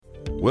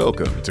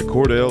Welcome to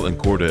Cordell and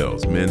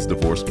Cordell's Men's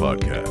Divorce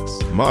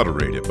Podcast,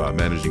 moderated by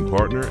Managing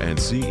Partner and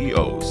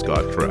CEO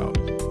Scott Trout,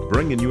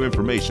 bringing you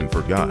information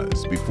for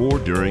guys before,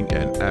 during,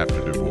 and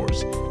after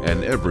divorce,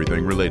 and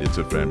everything related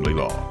to family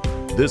law.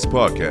 This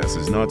podcast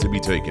is not to be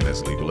taken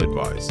as legal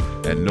advice,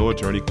 and no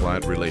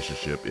attorney-client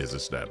relationship is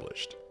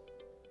established.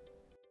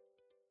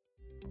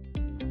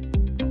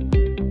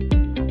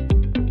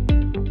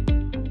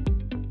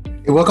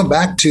 Welcome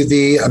back to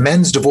the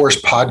Men's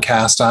Divorce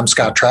Podcast. I'm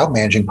Scott Trout,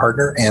 Managing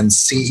Partner and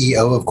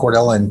CEO of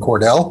Cordell and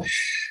Cordell.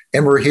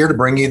 And we're here to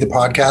bring you the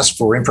podcast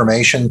for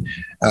information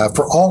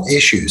for all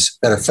issues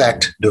that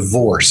affect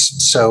divorce.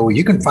 So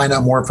you can find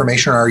out more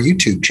information on our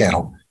YouTube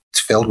channel.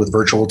 It's filled with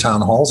virtual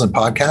town halls and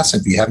podcasts.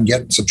 If you haven't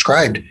yet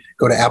subscribed,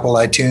 go to Apple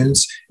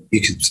iTunes.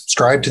 You can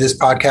subscribe to this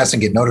podcast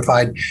and get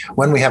notified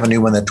when we have a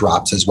new one that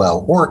drops as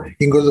well. Or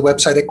you can go to the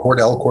website at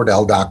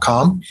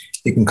cordellcordell.com.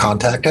 You can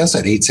contact us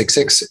at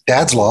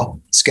 866-DADS-LAW.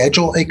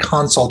 Schedule a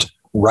consult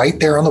right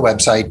there on the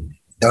website.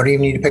 Don't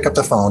even need to pick up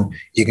the phone.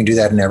 You can do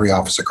that in every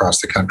office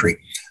across the country.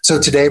 So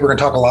today we're going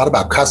to talk a lot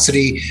about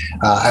custody.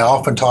 I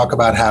often talk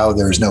about how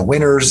there's no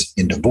winners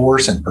in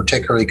divorce, and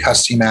particularly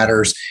custody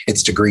matters.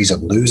 It's degrees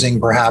of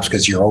losing, perhaps,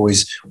 because you're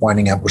always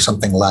winding up with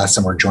something less.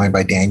 And we're joined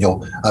by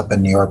Daniel up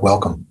in New York.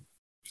 Welcome.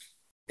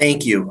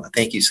 Thank you,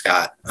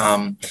 Scott.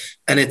 And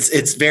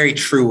it's very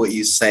true what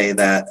you say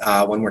that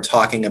when we're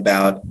talking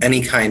about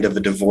any kind of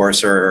a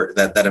divorce or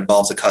that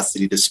involves a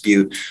custody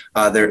dispute,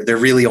 there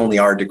really only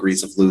are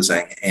degrees of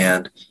losing.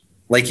 And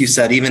like you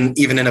said, even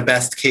in a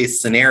best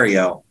case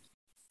scenario,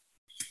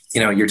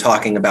 you're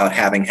talking about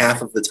having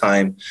half of the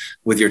time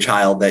with your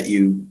child that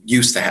you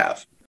used to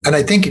have. And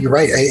I think you're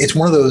right. It's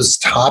one of those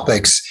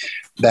topics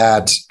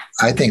that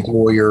I think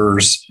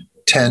lawyers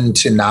tend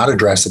to not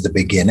address at the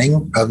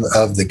beginning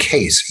of the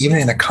case, even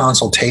in a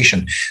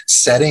consultation,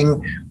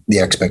 setting the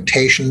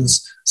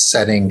expectations,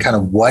 setting kind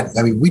of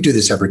we do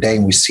this every day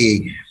and we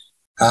see,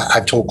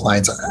 I've told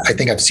clients, I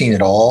think I've seen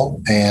it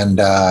all and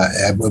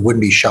I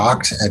wouldn't be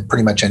shocked at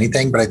pretty much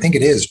anything, but I think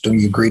it is. Do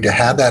you agree to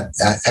have that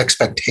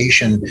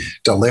expectation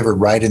delivered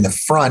right in the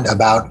front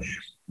about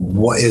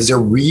what is there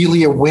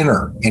really a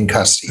winner in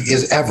custody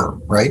is ever,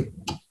 right?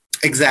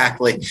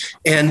 Exactly.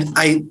 And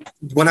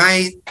when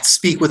I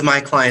speak with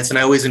my clients, and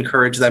I always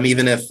encourage them,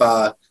 even if,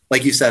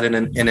 like you said, in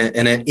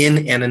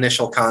an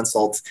initial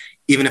consult,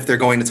 even if they're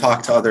going to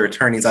talk to other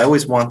attorneys, I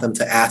always want them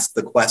to ask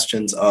the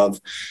questions of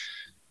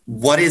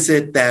what is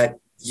it that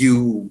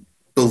you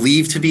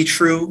believe to be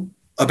true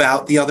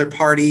about the other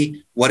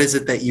party? What is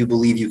it that you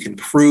believe you can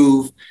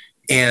prove?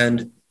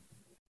 And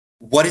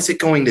what is it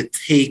going to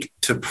take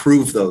to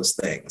prove those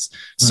things?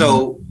 Mm-hmm.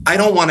 So I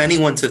don't want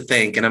anyone to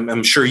think, and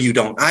I'm sure you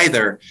don't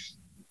either,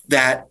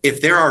 that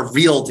if there are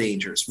real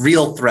dangers,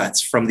 real threats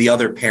from the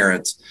other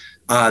parent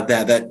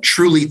that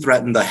truly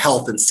threaten the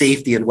health and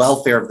safety and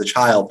welfare of the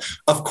child,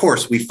 of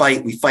course, we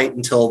fight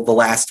until the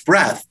last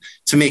breath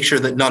to make sure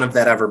that none of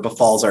that ever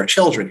befalls our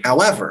children.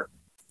 However,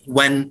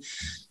 when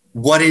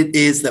what it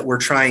is that we're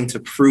trying to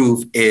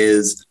prove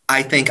is,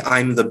 I think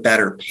I'm the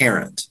better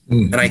parent,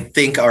 and I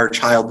think our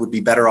child would be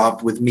better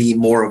off with me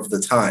more of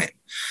the time.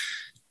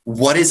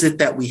 What is it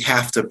that we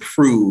have to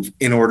prove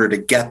in order to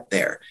get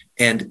there?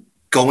 And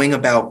going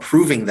about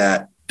proving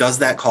that, does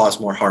that cause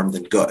more harm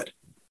than good?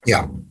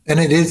 Yeah. And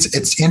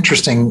it's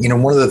interesting.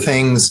 One of the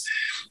things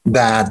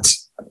that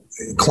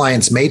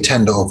clients may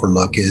tend to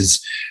overlook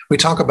is we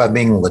talk about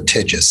being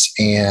litigious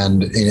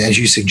and as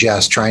you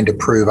suggest, trying to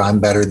prove I'm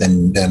better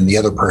than the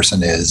other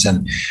person is.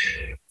 And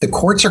the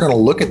courts are going to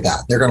look at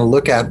that. They're going to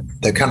look at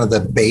the kind of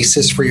the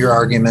basis for your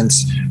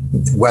arguments,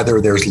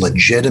 whether there's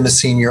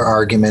legitimacy in your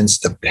arguments,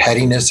 the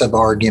pettiness of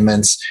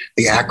arguments,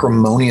 the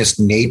acrimonious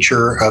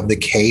nature of the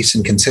case,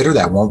 and consider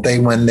that, won't they,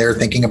 when they're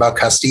thinking about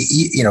custody,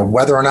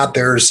 whether or not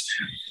there's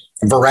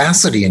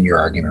veracity in your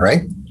argument,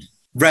 right?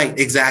 Right,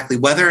 exactly.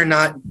 Whether or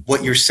not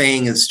what you're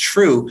saying is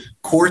true,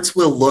 courts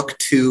will look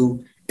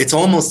to, it's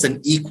almost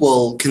an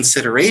equal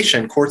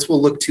consideration. Courts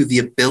will look to the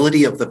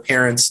ability of the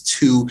parents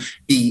to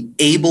be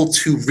able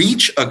to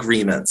reach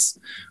agreements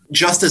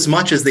just as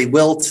much as they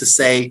will to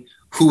say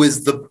who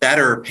is the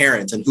better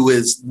parent and who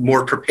is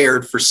more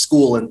prepared for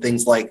school and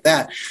things like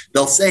that.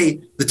 They'll say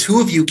the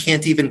two of you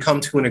can't even come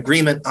to an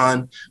agreement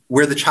on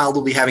where the child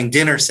will be having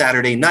dinner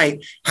Saturday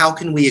night. How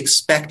can we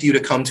expect you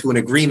to come to an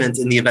agreement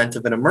in the event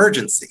of an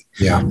emergency?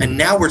 Yeah. And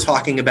now we're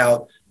talking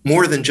about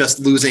more than just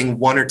losing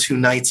 1 or 2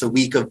 nights a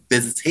week of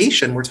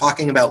visitation. We're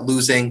talking about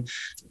losing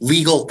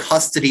legal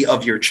custody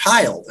of your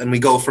child. And we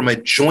go from a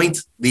joint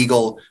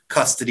legal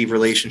custody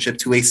relationship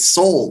to a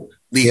sole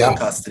legal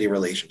custody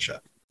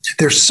relationship.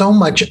 There's so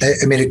much,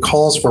 it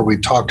calls for,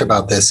 we've talked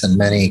about this in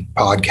many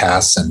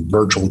podcasts and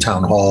virtual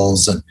town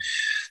halls and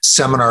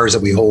seminars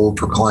that we hold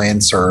for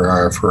clients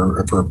or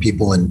for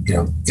people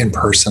in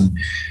person.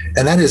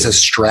 And that is a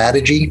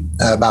strategy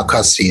about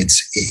custody.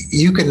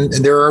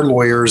 There are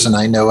lawyers, and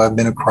I know I've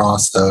been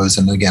across those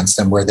and against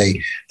them, where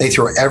they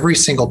throw every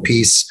single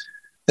piece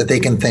that they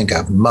can think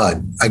of,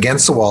 mud,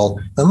 against the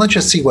wall, and let's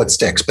just see what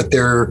sticks. But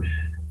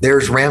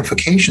there's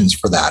ramifications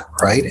for that,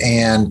 right?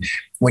 And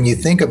when you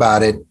think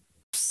about it,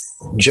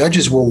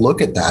 judges will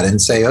look at that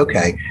and say,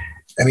 okay,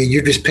 I mean,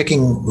 you're just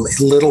picking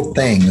little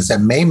things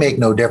that may make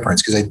no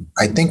difference. Because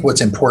I think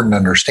what's important to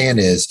understand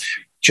is,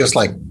 just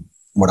like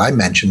what I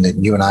mentioned that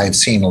you and I have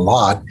seen a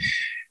lot,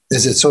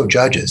 is that so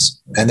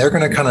judges, and they're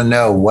going to kind of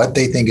know what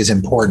they think is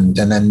important.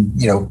 And then,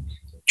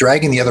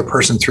 dragging the other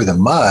person through the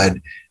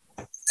mud,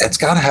 it's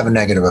got to have a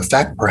negative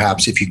effect,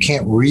 perhaps, if you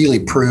can't really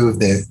prove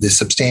the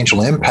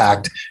substantial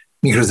impact,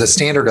 because the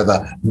standard of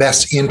a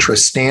best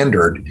interest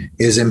standard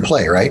is in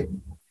play, right?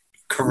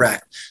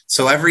 Correct.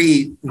 So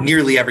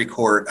nearly every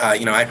court,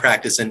 I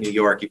practice in New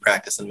York, you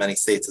practice in many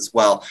states as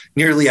well.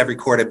 Nearly every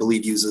court, I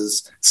believe,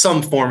 uses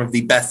some form of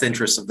the best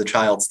interest of the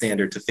child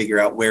standard to figure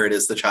out where it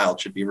is the child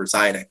should be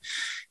residing.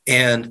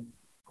 And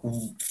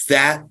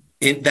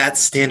that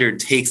standard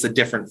takes a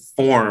different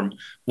form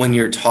when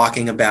you're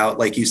talking about,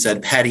 like you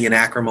said, petty and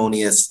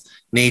acrimonious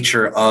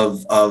nature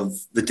of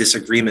the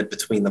disagreement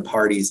between the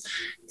parties.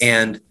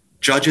 And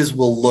judges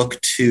will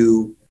look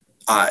to,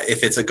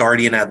 if it's a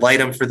guardian ad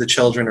litem for the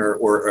children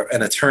or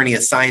an attorney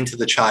assigned to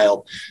the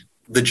child,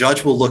 the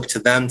judge will look to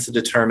them to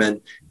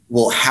determine,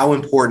 well, how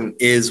important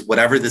is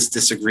whatever this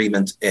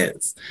disagreement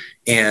is?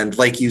 And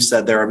like you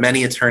said, there are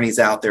many attorneys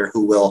out there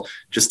who will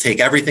just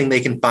take everything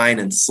they can find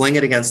and sling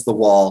it against the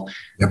wall.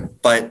 Yep.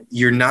 But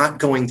you're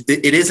not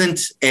it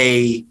isn't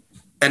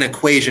an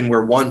equation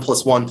where 1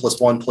 + 1 +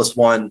 1 +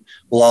 1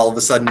 will all of a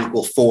sudden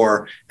equal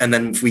 4. And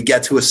then if we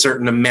get to a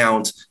certain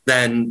amount,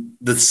 then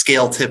the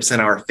scale tips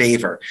in our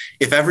favor.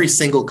 If every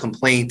single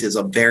complaint is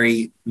a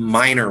very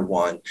minor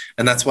one,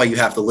 and that's why you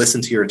have to listen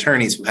to your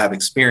attorneys who have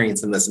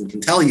experience in this and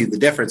can tell you the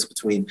difference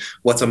between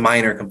what's a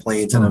minor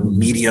complaint and a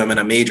medium and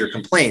a major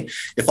complaint.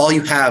 If all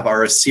you have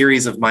are a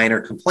series of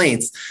minor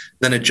complaints,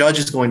 then a judge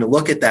is going to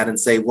look at that and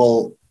say,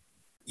 well,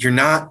 you're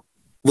not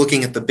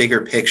looking at the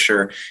bigger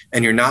picture,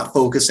 and you're not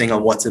focusing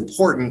on what's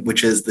important,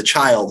 which is the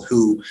child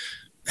who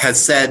has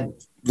said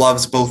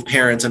loves both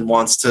parents and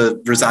wants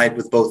to reside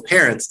with both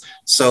parents.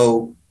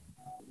 So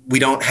we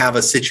don't have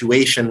a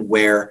situation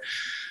where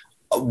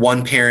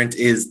one parent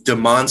is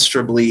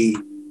demonstrably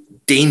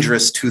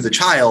dangerous to the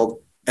child,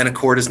 and a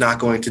court is not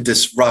going to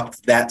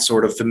disrupt that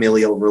sort of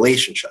familial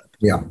relationship.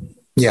 Yeah.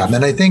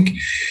 And I think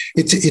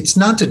it's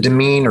not to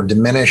demean or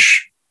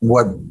diminish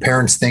what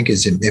parents think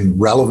is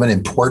irrelevant,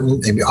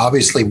 important. And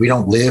obviously, we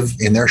don't live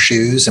in their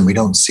shoes and we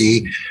don't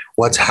see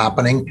what's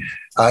happening.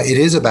 It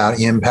is about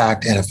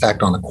impact and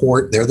effect on the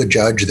court. They're the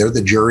judge, they're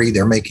the jury,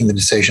 they're making the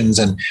decisions.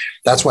 And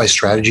that's why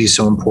strategy is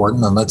so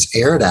important. And let's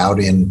air it out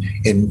in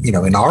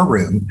our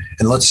room,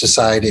 and let's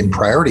decide in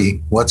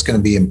priority what's going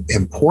to be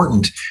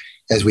important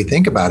as we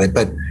think about it.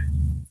 But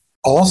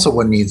also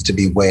what needs to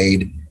be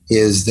weighed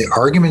is the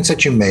arguments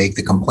that you make,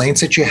 the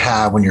complaints that you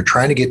have when you're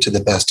trying to get to the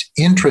best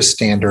interest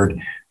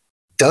standard.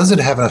 Does it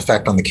have an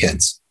effect on the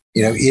kids?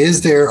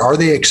 Are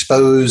they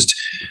exposed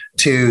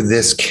to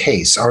this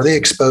case? Are they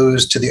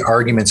exposed to the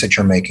arguments that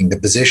you're making, the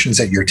positions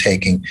that you're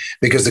taking?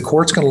 Because the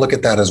court's going to look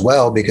at that as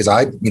well, because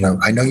I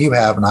know you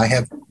have, and I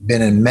have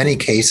been in many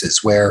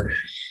cases where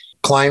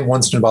client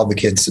wants to involve the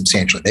kids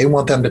substantially. They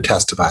want them to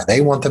testify.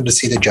 They want them to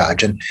see the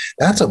judge. And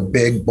that's a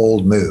big,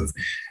 bold move.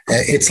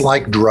 It's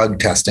like drug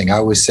testing. I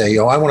always say,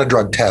 I want to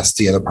drug test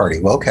the other party.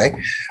 Well, okay.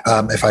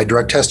 If I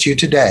drug test you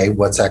today,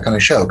 what's that going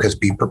to show? Because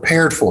be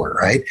prepared for it,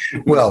 right?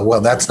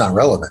 Well, that's not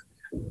relevant.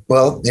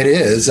 Well, it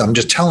is. I'm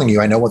just telling you,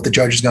 I know what the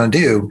judge is going to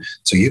do.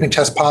 So you can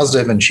test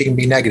positive and she can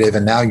be negative,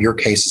 and now your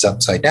case is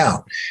upside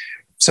down.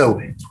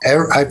 So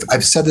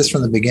I've said this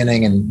from the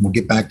beginning, and we'll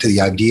get back to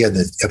the idea of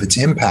its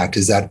impact,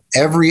 is that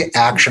every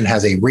action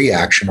has a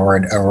reaction or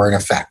an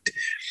effect.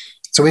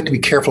 So we have to be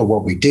careful of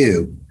what we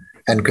do.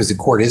 And because the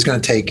court is going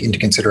to take into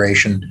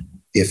consideration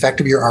the effect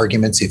of your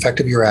arguments, the effect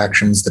of your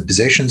actions, the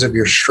positions of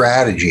your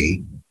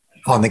strategy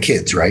on the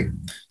kids, right?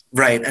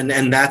 Right.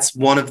 And that's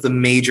one of the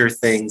major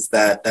things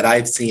that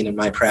I've seen in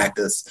my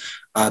practice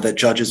that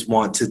judges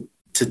want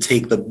to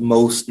take the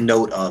most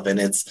note of. And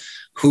it's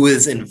who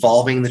is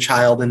involving the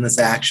child in this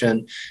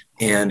action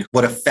and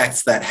what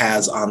effects that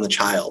has on the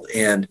child.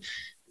 And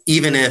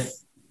even if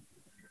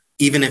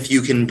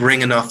you can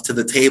bring enough to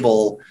the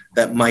table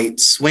that might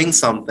swing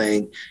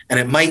something and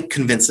it might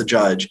convince a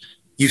judge,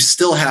 you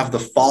still have the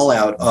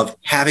fallout of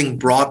having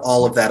brought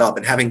all of that up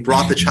and having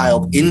brought the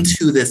child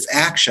into this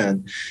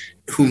action,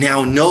 who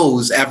now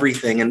knows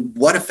everything. And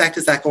what effect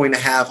is that going to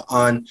have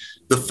on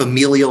the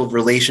familial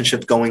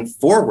relationship going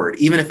forward?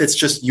 Even if it's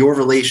just your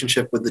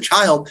relationship with the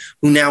child,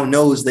 who now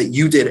knows that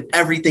you did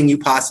everything you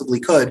possibly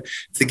could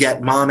to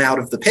get mom out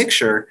of the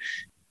picture,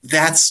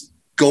 that's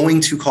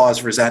going to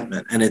cause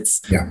resentment. And it's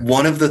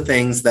one of the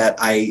things that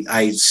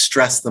I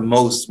stress the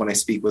most when I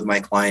speak with my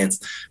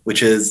clients,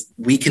 which is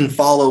we can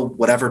follow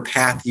whatever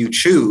path you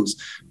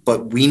choose,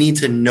 but we need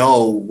to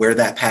know where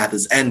that path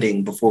is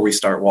ending before we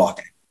start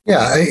walking.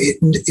 Yeah,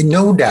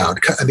 no doubt.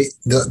 I mean,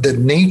 the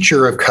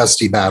nature of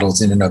custody battles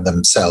in and of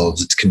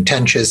themselves, it's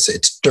contentious,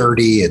 it's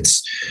dirty,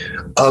 it's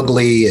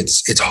ugly,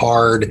 it's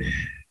hard,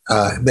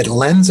 but it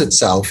lends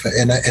itself.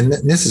 And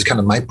this is kind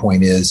of my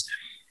point is,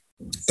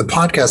 the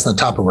podcast on the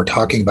topic we're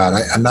talking about,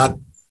 I'm not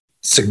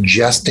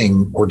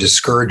suggesting or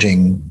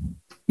discouraging,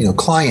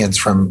 clients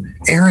from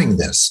airing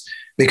this,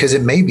 because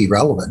it may be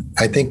relevant.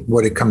 I think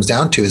what it comes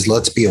down to is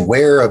let's be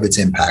aware of its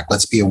impact.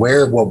 Let's be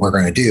aware of what we're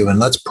going to do, and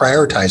let's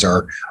prioritize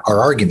our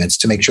arguments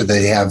to make sure that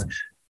they have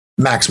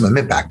maximum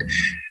impact.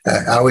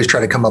 I always try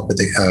to come up with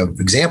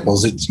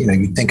examples. It's,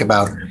 you think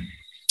about,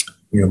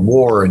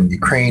 war in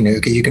Ukraine.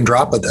 Okay, you can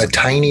drop a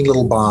tiny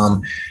little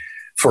bomb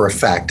for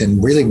effect,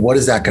 and really, what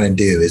is that going to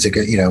do? Is it,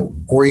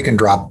 or you can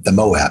drop the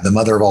Moab, the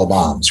mother of all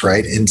bombs,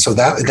 right? And so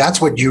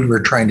that's what you were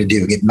trying to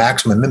do, get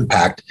maximum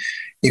impact.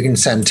 You can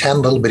send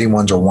 10 little bitty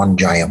ones or one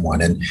giant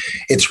one. And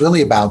it's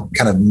really about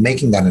kind of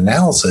making that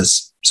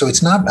analysis. So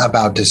it's not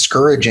about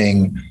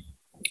discouraging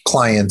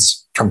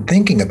clients from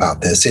thinking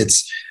about this.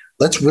 It's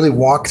let's really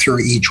walk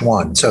through each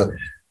one. So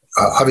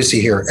obviously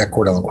here at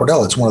Cordell &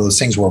 Cordell, it's one of those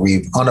things where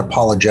we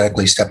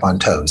unapologetically step on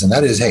toes. And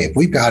that is, hey, if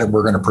we've got it,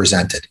 we're going to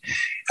present it.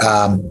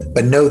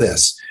 But know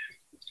this,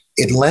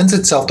 it lends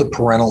itself to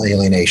parental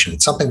alienation.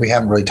 It's something we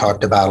haven't really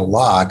talked about a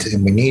lot,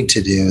 and we need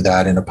to do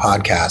that in a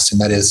podcast.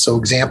 And that is, so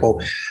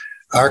example,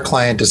 our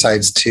client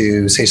decides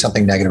to say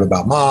something negative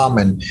about mom,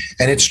 and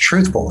it's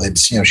truthful.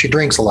 It's, she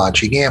drinks a lot,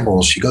 she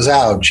gambles, she goes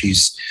out,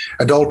 she's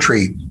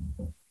adultery,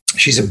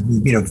 she's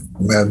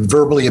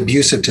verbally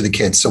abusive to the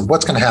kids. So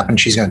what's going to happen?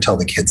 She's going to tell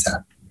the kids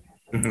that.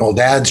 Mm-hmm. Well,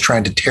 dad's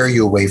trying to tear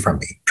you away from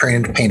me,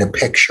 trying to paint a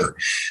picture.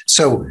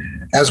 So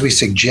as we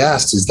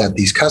suggest is that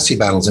these custody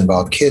battles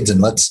involve kids,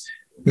 and let's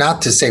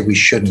not to say we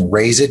shouldn't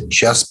raise it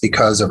just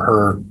because of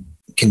her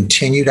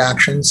continued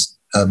actions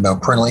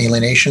about parental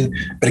alienation.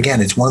 But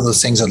again, it's one of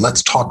those things that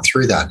let's talk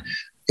through that.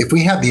 If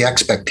we have the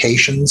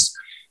expectations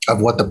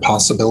of what the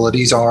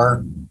possibilities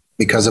are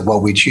because of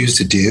what we choose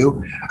to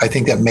do, I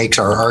think that makes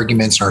our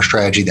arguments and our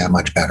strategy that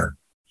much better.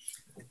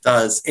 It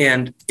does.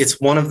 And it's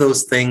one of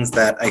those things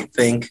that I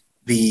think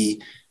the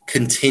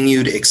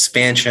continued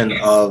expansion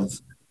of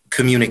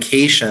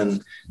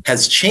communication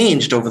has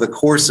changed over the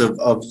course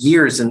of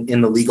years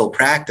in the legal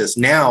practice.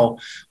 Now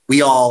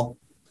we all,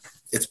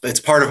 it's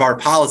part of our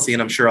policy,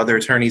 and I'm sure other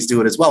attorneys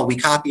do it as well. We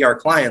copy our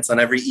clients on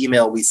every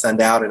email we send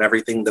out, and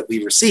everything that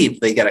we receive,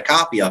 they get a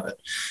copy of it.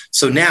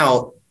 So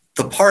now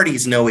the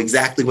parties know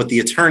exactly what the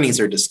attorneys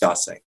are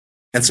discussing.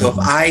 And so if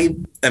I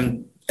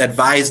am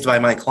advised by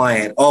my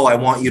client, oh, I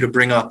want you to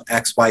bring up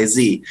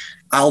XYZ,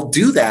 I'll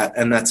do that,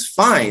 and that's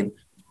fine.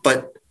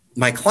 But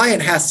my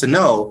client has to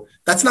know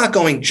that's not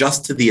going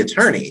just to the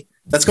attorney.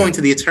 That's going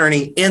to the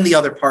attorney and the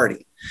other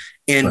party.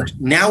 And right.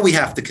 Now we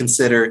have to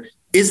consider,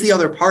 is the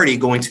other party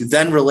going to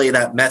then relay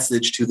that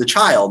message to the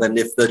child? And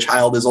if the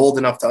child is old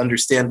enough to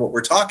understand what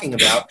we're talking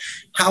about,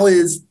 how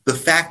is the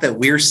fact that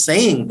we're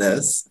saying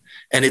this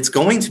and it's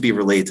going to be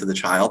relayed to the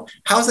child,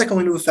 how is that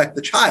going to affect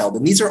the child?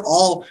 And these are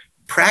all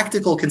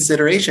practical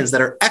considerations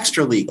that are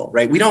extra legal,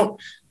 right?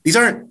 These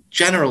aren't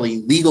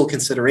generally legal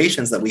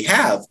considerations that we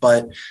have,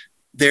 but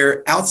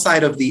they're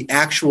outside of the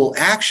actual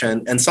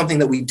action and something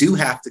that we do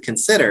have to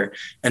consider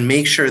and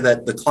make sure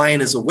that the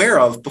client is aware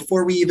of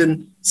before we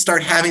even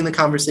start having the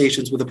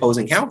conversations with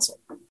opposing counsel.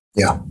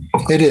 Yeah,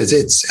 it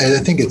is.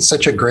 I think it's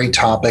such a great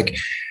topic.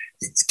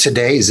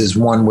 Today's is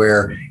one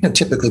where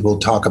typically we'll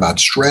talk about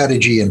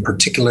strategy and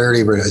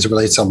particularity as it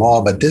relates to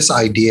law, but this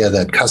idea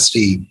that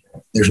custody,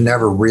 there's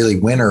never really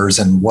winners,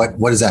 and what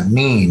does that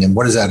mean, and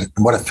what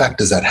effect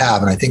does that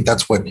have? And I think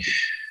that's why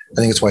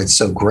it's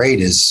so great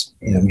is,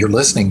 you're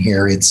listening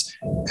here. It's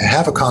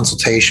have a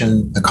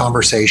conversation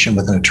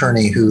with an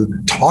attorney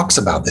who talks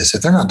about this.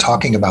 If they're not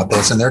talking about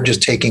this and they're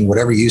just taking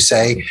whatever you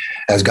say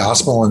as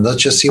gospel and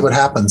let's just see what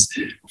happens,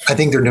 I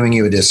think they're doing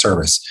you a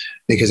disservice,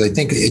 because I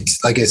think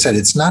it's, like I said,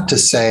 it's not to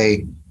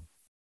say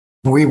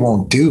we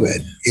won't do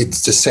it.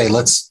 It's to say,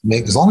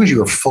 as long as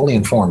you are fully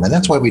informed. And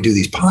that's why we do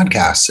these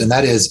podcasts. And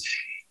that is,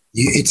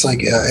 it's like,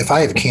 if I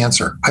have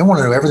cancer, I want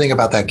to know everything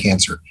about that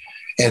cancer.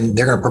 And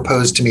they're going to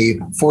propose to me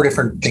 4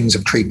 different things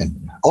of treatment.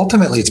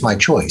 Ultimately, it's my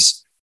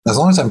choice. As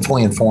long as I'm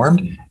fully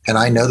informed and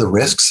I know the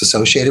risks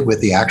associated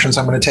with the actions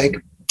I'm going to take,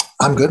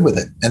 I'm good with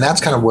it. And that's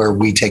kind of where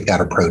we take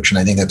that approach. And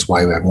I think that's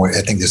why I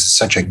think this is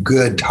such a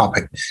good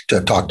topic to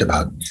have talked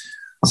about.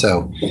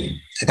 So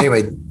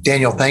anyway,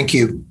 Daniel, thank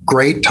you.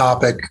 Great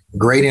topic,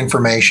 great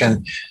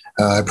information.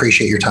 I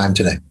appreciate your time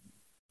today.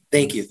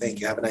 Thank you.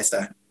 Have a nice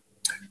day.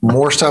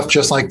 More stuff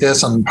just like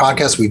this on the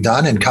podcast we've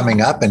done and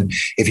coming up. And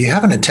if you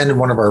haven't attended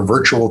one of our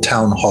virtual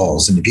town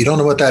halls, and if you don't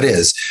know what that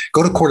is,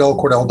 go to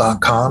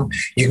CordellCordell.com.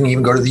 You can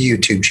even go to the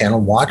YouTube channel,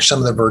 watch some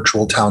of the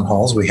virtual town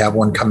halls. We have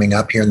one coming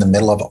up here in the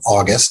middle of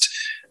August,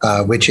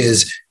 which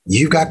is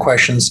you've got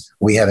questions,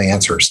 we have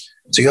answers.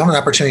 So you'll have an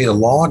opportunity to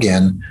log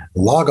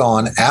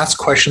on, ask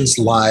questions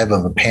live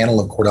of a panel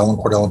of Cordell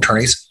 & Cordell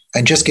attorneys,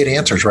 and just get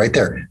answers right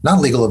there. Not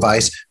legal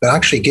advice, but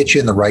actually get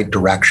you in the right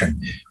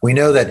direction. We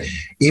know that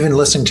even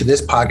listening to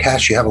this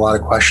podcast, you have a lot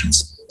of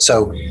questions.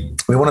 So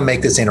we want to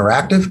make this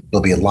interactive.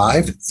 It'll be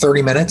live,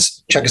 30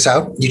 minutes. Check us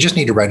out. You just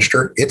need to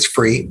register. It's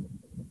free.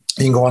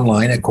 You can go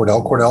online at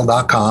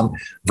CordellCordell.com.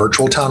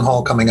 Virtual town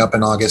hall coming up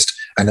in August.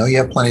 I know you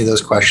have plenty of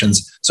those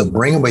questions, so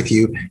bring them with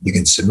you. You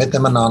can submit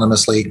them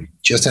anonymously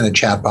just in a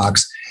chat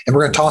box, and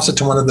we're going to toss it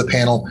to one of the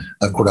panel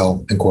of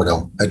Cordell and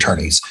Cordell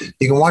attorneys.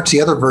 You can watch the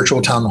other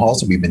virtual town halls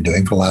that we've been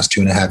doing for the last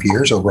 2.5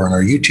 years over on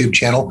our YouTube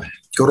channel.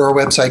 Go to our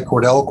website,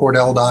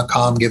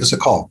 CordellCordell.com. Give us a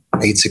call,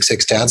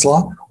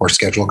 866-TADS-LAW, or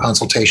schedule a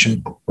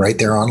consultation right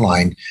there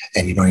online,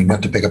 and you don't even have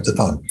to pick up the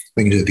phone.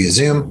 We can do it via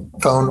Zoom,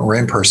 phone, or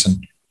in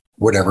person,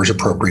 whatever's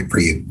appropriate for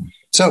you.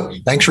 So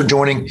thanks for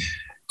joining.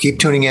 Keep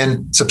tuning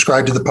in,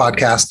 subscribe to the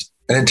podcast,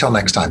 and until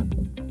next time,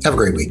 have a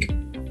great week.